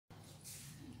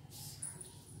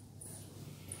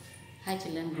Hi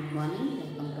children, good morning.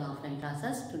 Welcome to offline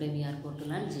classes. Today we are going to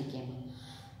learn GK.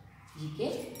 GK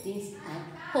things at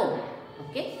home.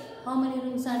 Okay. How many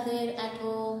rooms are there at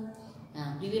home?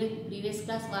 Previous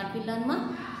class what we learned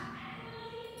ma?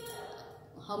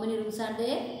 How many rooms are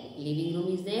there? Living room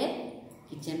is there,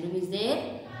 kitchen room is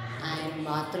there, and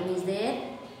bathroom is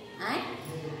there, and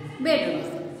bedroom is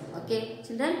there. Okay,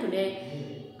 children. Today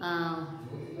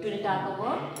talk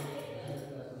about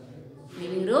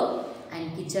living room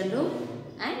and kitchen room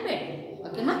and bedroom.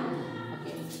 Okay, ma?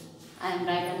 Okay. I am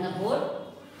writing on the board.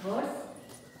 Words.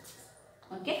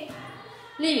 Okay.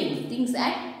 Living room. Things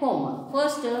at home.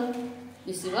 First,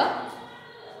 this is your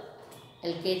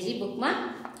LKG book,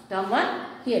 ma. Term 1.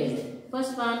 Here is it.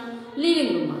 First one,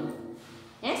 living room, ma.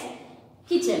 Yes.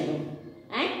 Kitchen room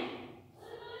and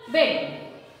bedroom.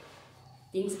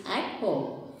 Things at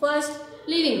home. First,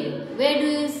 living room. Where do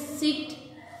you sit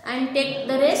and take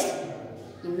the rest?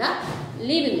 In the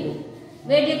living room.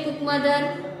 Where do you cook,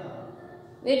 mother?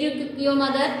 Where do you cook your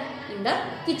mother? In the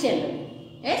kitchen room.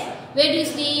 Yes. Where do you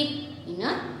sleep? In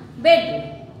a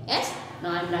bedroom. Yes.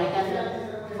 Now I am writing the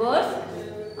words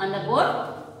on the board.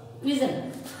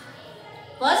 Listen.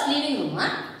 First living room, huh?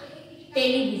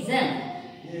 Television.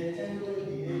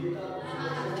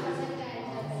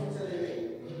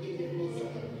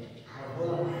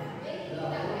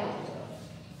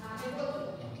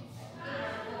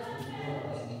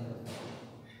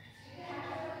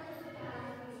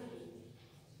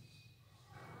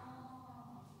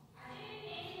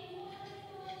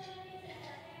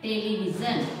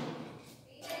 Television,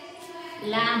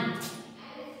 lamp,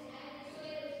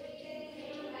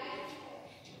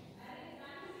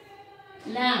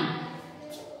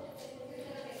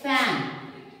 fan,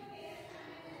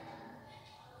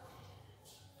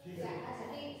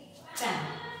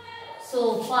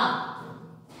 sofa,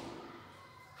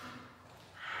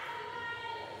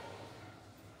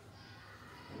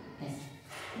 yes.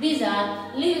 These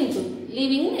are living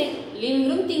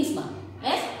room things, ma.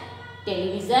 Yes.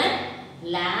 Television,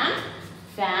 lamp,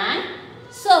 fan,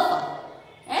 sofa.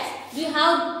 Yes. Do you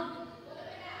have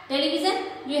television?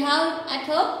 Do you have at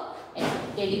home? Yes.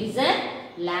 Television,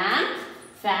 lamp,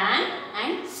 fan,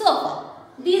 and sofa.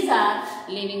 These are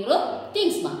living room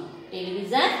things, ma.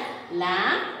 Television,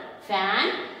 lamp,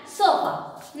 fan,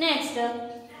 sofa. Next,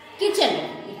 kitchen room.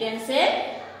 Utensil,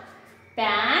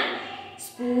 pan,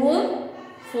 spoon,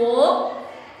 fork,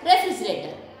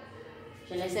 refrigerator.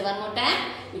 Shall I say one more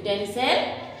time? Utensil,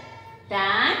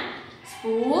 pan,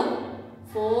 spoon,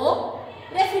 fork,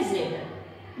 refrigerator.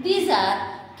 These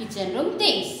are kitchen room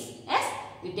things. Yes?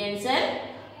 Utensil,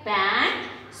 pan,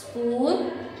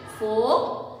 spoon,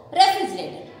 fork,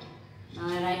 refrigerator. Now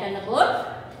I write on the board.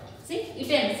 See,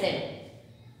 utensil.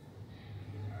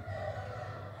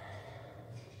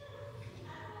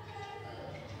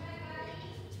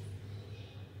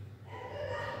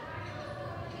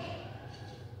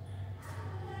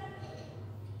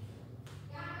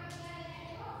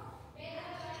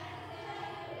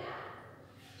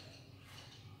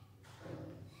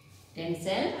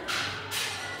 Utensil,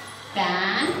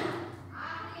 pan,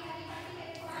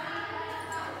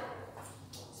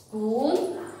 spoon,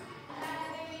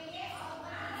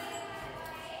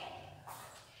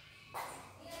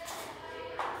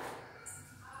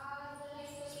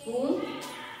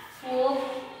 fork,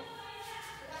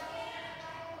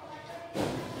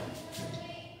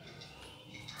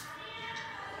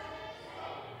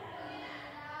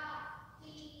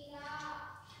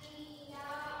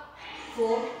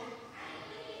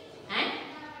 and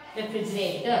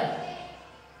refrigerator.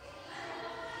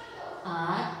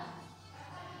 Are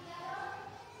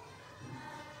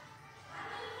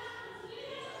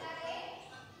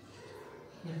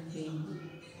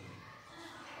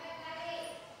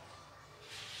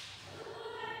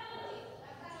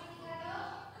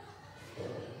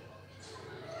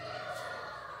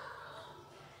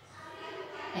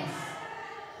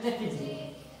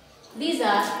refrigerator. These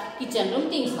are kitchen room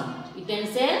things, ma.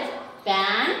 Utensil,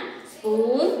 pan,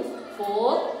 spoon,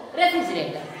 fork,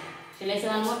 refrigerator. Shall I say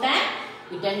one more time?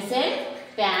 Utensil,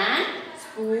 pan,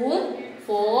 spoon,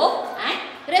 fork, and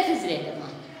refrigerator, ma.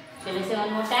 Shall I say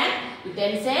one more time?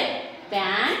 Utensil,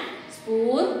 pan,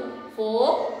 spoon,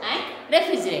 fork, and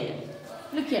refrigerator.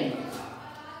 Look here.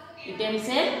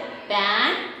 Utensil,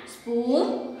 pan,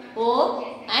 spoon, fork,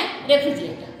 and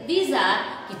refrigerator. These are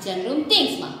kitchen room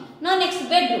things, ma. Now next,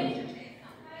 bedroom.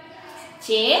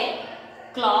 Chair,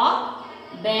 clock,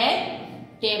 bed,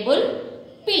 table,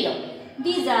 pillow.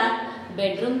 These are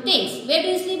bedroom things. Where do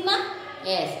you sleep, ma?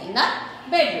 Yes, in the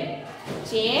bedroom.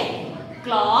 Chair,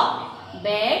 clock,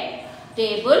 bed,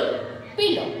 table,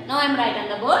 pillow. Now I am writing on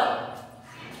the board.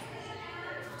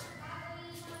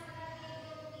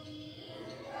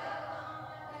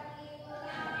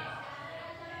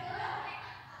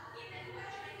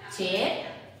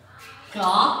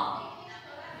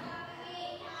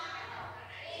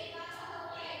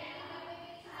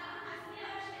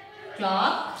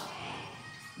 clock,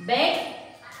 bed,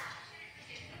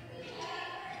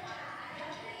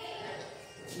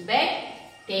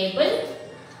 table,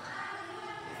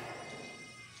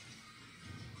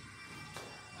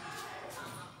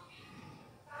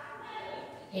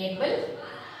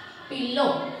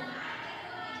 pillow.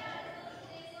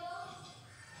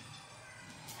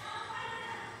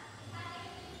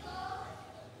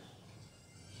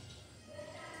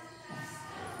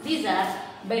 These are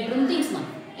bedroom things, ma'am.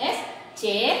 Yes,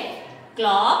 chair,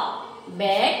 clock,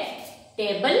 bed,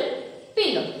 table,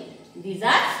 pillow. These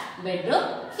are bedroom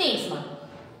things, ma'am.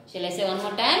 Shall I say one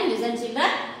more time? Listen,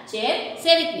 children. Chair,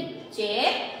 say with me.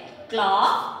 Chair,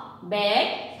 clock,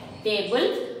 bed, table,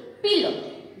 pillow.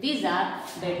 These are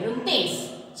bedroom things.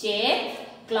 Chair,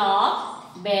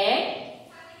 clock, bed,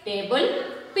 table,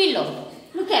 pillow.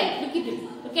 Look at it.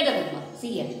 Look at the book.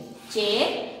 See here.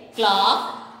 Chair,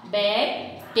 clock,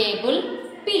 bed, table,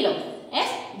 pillow.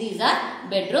 Yes, these are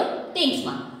bedroom things,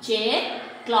 ma'am. Chair,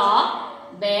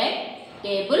 clock, bed,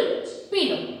 table,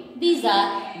 pillow. These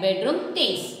are bedroom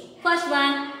things. First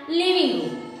one, living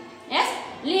room. Yes,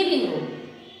 living room,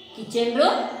 kitchen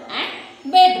room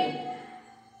and bedroom.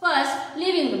 First,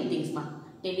 living room things, ma'am.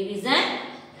 Television,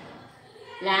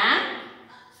 lamp,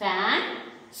 fan,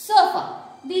 sofa.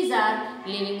 These are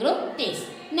living room things.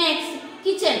 Next,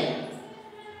 kitchen room.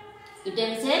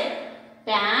 Utensil,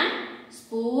 pan,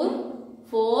 spoon,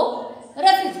 fork,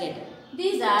 refrigerator.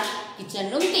 These are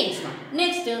kitchen room things, ma'am.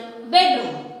 Next,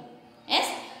 bedroom. Yes,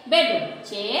 bedroom.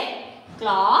 Chair,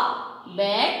 clock,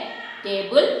 bed,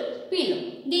 table, pillow.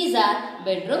 These are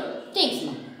bedroom things,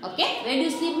 ma'am. Okay, where do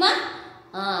you sleep, ma'am?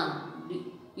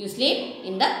 You sleep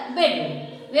in the bedroom.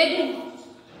 Where do you...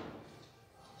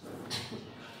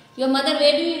 Your mother,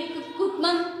 where do you cook,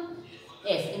 ma'am?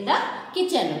 Yes, in the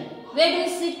kitchen room. Where do you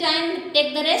sit and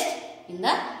take the rest? In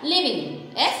the living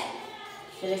room. Yes.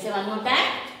 Shall I say one more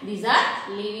time? These are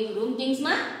living room things,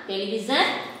 ma'am. Television,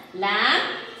 lamp,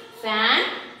 fan,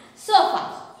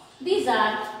 sofa. These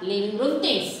are living room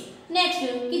things. Next,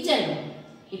 kitchen room.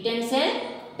 Utensil,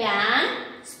 pan,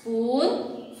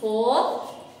 spoon, fork,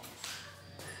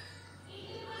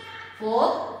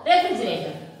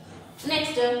 refrigerator.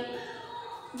 Next,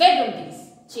 bedroom things.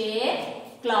 Chair,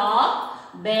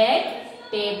 clock, bed,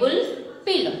 table,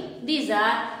 pillow. These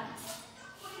are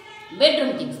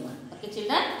bedroom things. Okay,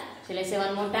 children. Shall I say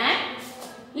one more time?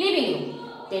 Living room.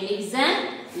 Television,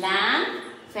 lamp,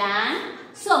 fan,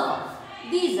 sofa.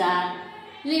 These are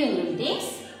living room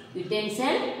things.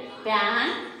 Utensil,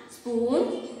 pan,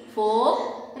 spoon,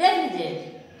 fork,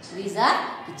 refrigerator. These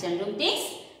are kitchen room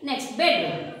things. Next,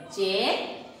 bedroom.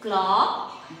 Chair,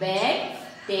 clock, bed,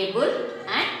 table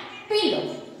and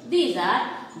pillow. These are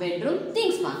bedroom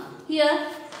things, ma'am. Here,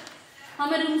 how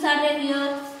many rooms are there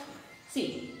here?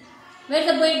 See, where is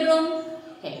the bedroom?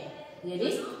 Okay, here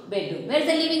is bedroom. Where is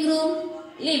the living room?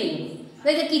 Living room.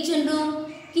 Where is the kitchen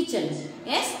room? Kitchen room.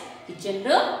 Yes, kitchen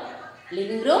room,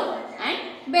 living room and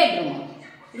bedroom.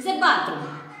 This is a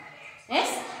bathroom.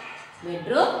 Yes,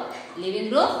 bedroom, living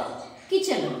room,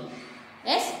 kitchen room.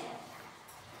 Yes.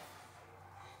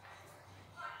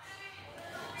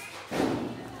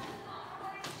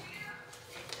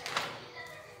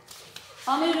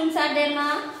 How many rooms are there,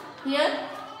 ma'am? Here,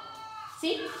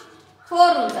 see,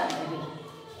 4 rooms are there.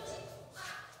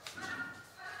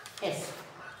 Yes.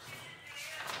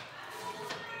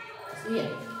 So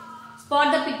here,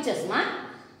 spot the pictures, ma'am.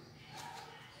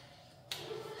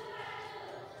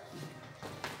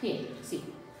 Here, see.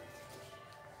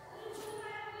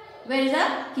 Where is the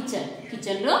kitchen?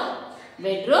 Kitchen room,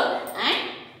 bedroom and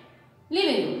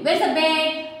living room. Where is the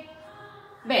bed?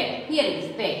 Bed. Here it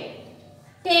is, bed.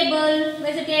 Table. Where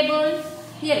is the table?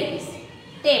 Here it is.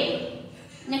 Table.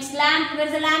 Next, lamp. Where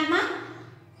is the lamp, ma'am?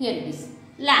 Here it is.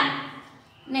 Lamp.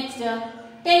 Next,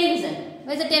 television.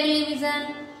 Where is the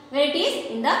television? Where it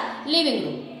is? In the living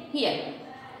room. Here.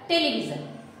 Television.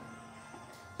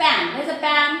 Pan. Where is the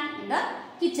pan? In the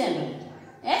kitchen room.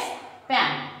 Yes.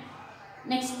 Pan.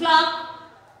 Next, clock.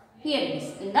 Here it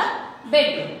is. In the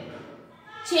bedroom.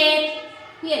 Chair.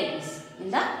 Here it is. In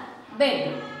the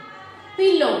bedroom.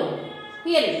 Pillow.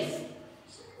 Here it is.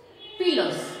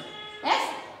 Pillows.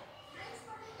 Yes.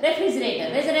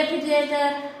 Refrigerator. Where is the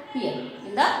refrigerator? Here.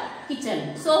 In the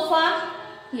kitchen. Sofa.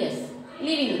 Yes.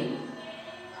 Living room.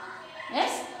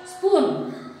 Yes.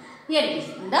 Spoon. Here it is.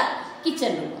 In the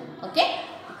kitchen room. Okay.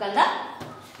 Look at the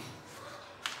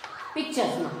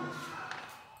pictures now.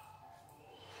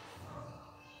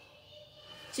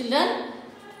 Children,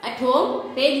 at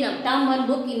home, term 1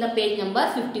 book in the page number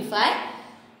 55.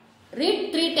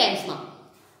 Read 3 times now.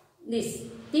 These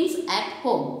things at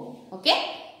home.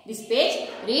 Okay. This page,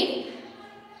 read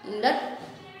in the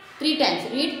 3 times.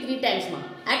 Read 3 times ma.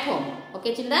 At home.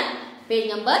 Okay children.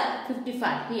 Page number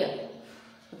 55 here.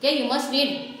 Okay, you must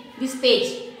read this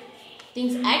page.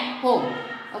 Things at home.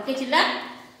 Okay children.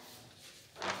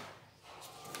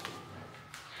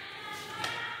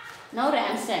 Now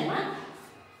rhymes time ma.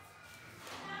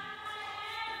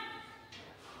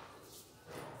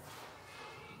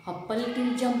 Hop a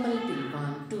little, jump a little,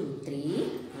 1, 2,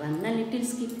 3. Run a little,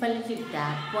 skip a little,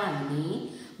 tap 1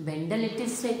 knee. Bend a little,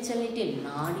 stretch a little,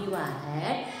 nod your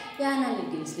head. Yawn a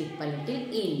little, slip a little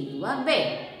in your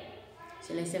bed.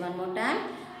 Shall I say one more time?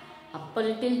 Up a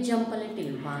little, jump a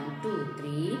little, 1, 2,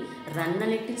 3. Run a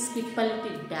little, skip a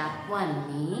little, tap 1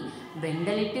 knee. Bend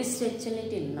a little, stretch a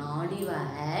little, nod your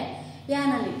head. Yawn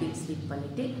a little, slip a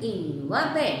little in your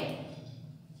bed.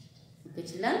 Okay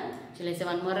children, shall I say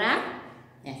one more rhyme?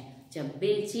 Yes.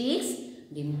 Chubby cheeks,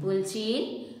 dimple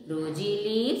chin, rosy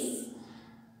lips,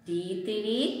 teeth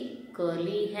with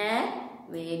curly hair,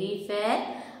 very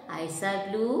fair, eyes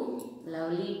are blue,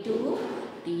 lovely too,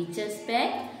 teacher's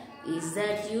pet, is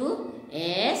that you?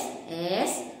 Yes,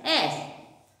 yes, yes.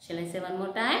 Shall I say one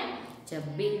more time?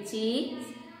 Chubby cheeks,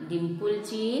 dimple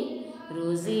chin,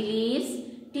 rosy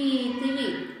lips, teeth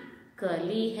with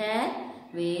curly hair,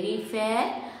 very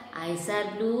fair, eyes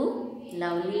are blue,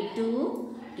 lovely too,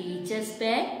 teacher's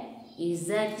pet, is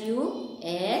that you?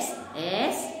 Yes,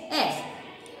 yes, yes.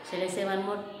 Shall I say one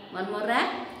more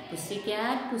rhyme?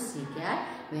 Pussycat, pussycat,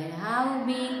 where have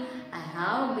you been? I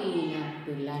have been up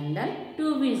to London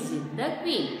to visit the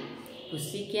Queen.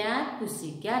 Pussycat,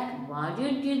 pussycat, what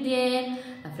did you there?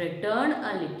 I've returned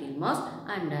a little mouse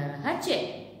under her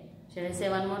chair. Shall I say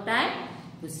one more time?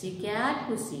 Pussycat,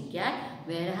 pussycat,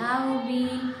 where have you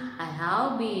been? I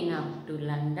have been up to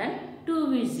London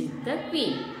to visit the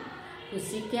Queen.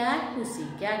 Pussycat,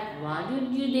 pussycat, what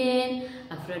did you there?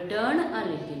 I've returned a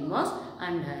little mouse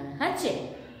under her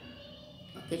chair.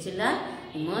 Okay children,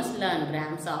 you must learn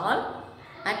rhymes all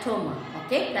at home.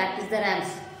 Okay, practice the rhymes.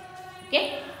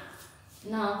 Okay,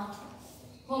 now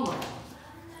homework.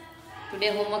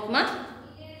 Today homework ma.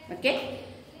 Okay,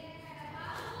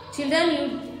 children,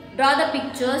 you draw the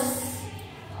pictures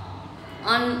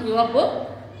on your book.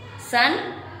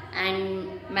 Sun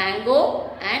and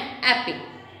mango and apple.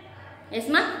 Yes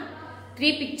ma.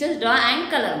 3 pictures draw and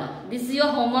color ma. This is your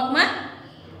homework ma.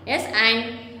 Yes,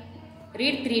 and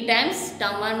read 3 times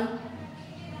term 1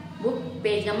 book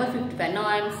page number 55. Now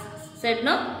I am said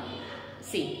no.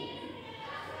 See.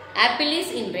 Apple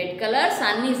is in red color,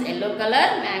 sun is yellow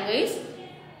color, mango is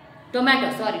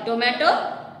tomato. Sorry, tomato,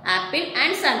 apple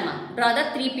and sun ma. Draw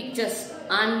the 3 pictures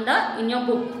on in your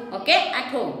book. Okay, at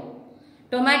home.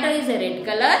 Tomato is a red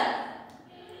color,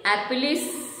 apple is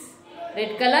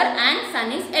red color and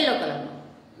sun is yellow color.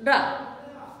 Draw.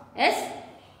 Yes.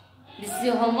 This is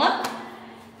your homework.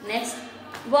 Next,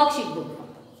 worksheet book.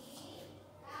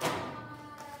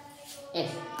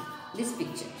 Yes. This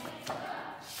picture.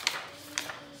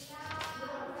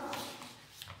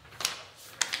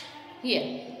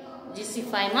 Here.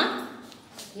 GC5 ma.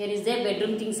 Here is the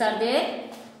bedroom things are there.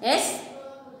 Yes.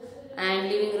 And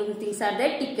living room things are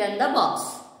there. Tick in the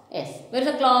box. Yes. Where is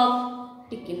the clock?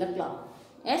 Tick in the clock.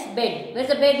 Yes. Bed. Where is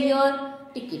the bed here?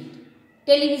 Tick it.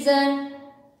 Television.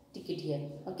 Tick it here.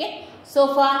 Okay.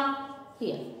 Sofa.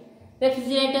 Here.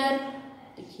 Refrigerator.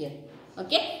 Tick here.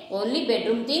 Okay. Only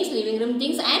bedroom things, living room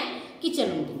things and kitchen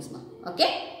room things ma.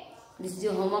 Okay. This is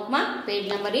your homework ma. Page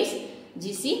number is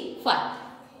GC5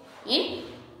 in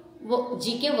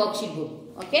GK worksheet book.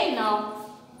 Okay. Now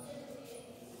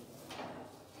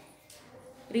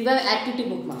revive activity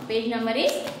book ma. Page number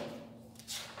is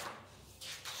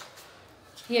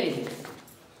here is it.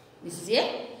 This is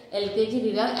a LKG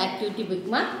revive activity book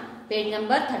ma. Page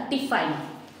number 35 ma.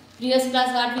 Previous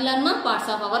class what we learn ma? Parts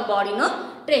of our body no.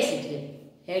 Trace it here.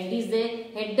 Head is there.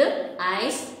 Head,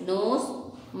 eyes,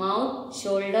 nose, mouth,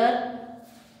 shoulder,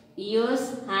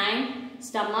 ears, hand,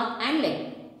 stomach and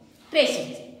leg. Trace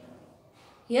it.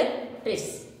 Here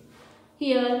trace.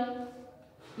 Here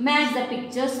match the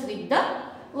pictures with the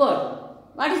word.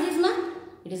 What is this ma?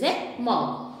 It is a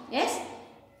mouth. Yes.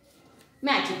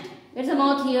 Match it. Where is the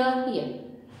mouth here? Here.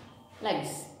 Like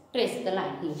this. Trace the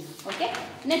line here. Okay.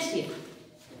 Next here.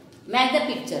 Match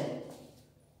the picture.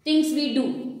 Things we do.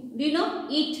 Do you know?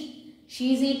 Eat.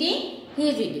 She is eating. He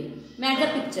is eating. Match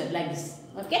the picture like this.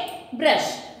 Okay.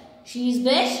 Brush. She is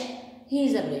brush. He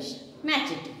is a brush.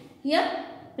 Match it. Here.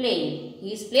 Playing.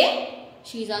 He is playing.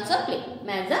 She is also playing.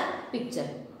 Match the picture.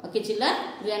 Okay children.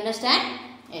 Do you understand?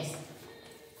 Yes.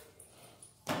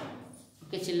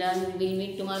 Okay children. We will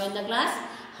meet tomorrow in the class.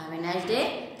 Have a nice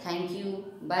day. Thank you.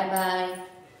 Bye bye.